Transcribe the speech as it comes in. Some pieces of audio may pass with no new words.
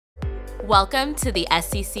Welcome to the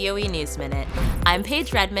SCCOE News Minute. I'm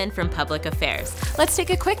Paige Redmond from Public Affairs. Let's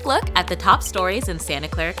take a quick look at the top stories in Santa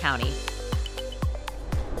Clara County.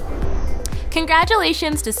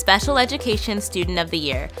 Congratulations to Special Education Student of the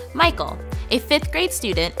Year, Michael, a 5th grade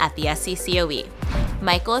student at the SCCOE.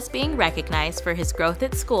 Michael is being recognized for his growth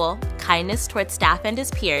at school, kindness towards staff and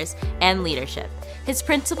his peers, and leadership. His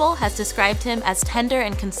principal has described him as tender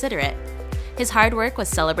and considerate. His hard work was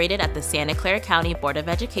celebrated at the Santa Clara County Board of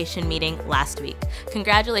Education meeting last week.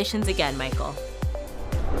 Congratulations again, Michael.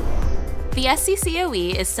 The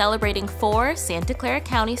SCCOE is celebrating 4 Santa Clara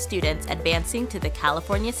County students advancing to the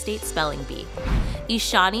California State Spelling Bee: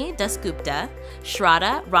 Ishani Dasgupta,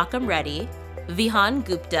 Shraddha Rakam Reddy, Vihan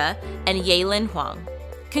Gupta, and Yaelin Huang.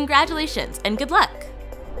 Congratulations and good luck!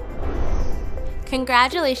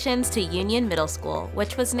 Congratulations to Union Middle School,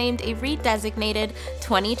 which was named a Redesignated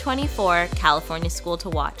 2024 California School to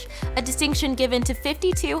Watch, a distinction given to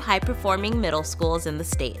 52 high-performing middle schools in the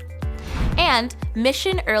state. And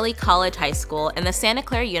Mission Early College High School in the Santa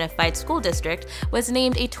Clara Unified School District was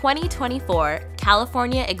named a 2024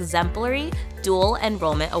 California Exemplary Dual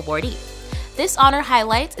Enrollment Awardee. This honor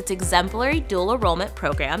highlights its exemplary dual enrollment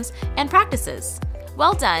programs and practices.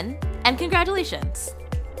 Well done, and congratulations!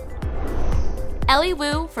 Ellie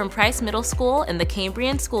Wu from Price Middle School in the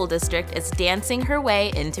Cambrian School District is dancing her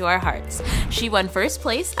way into our hearts. She won first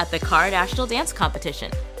place at the CAR National Dance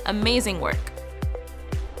Competition. Amazing work.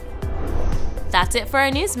 That's it for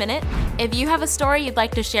our News Minute. If you have a story you'd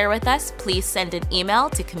like to share with us, please send an email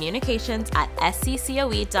to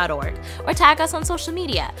communications@sccoe.org or tag us on social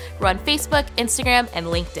media. We're on Facebook, Instagram, and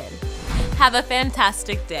LinkedIn. Have a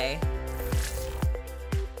fantastic day.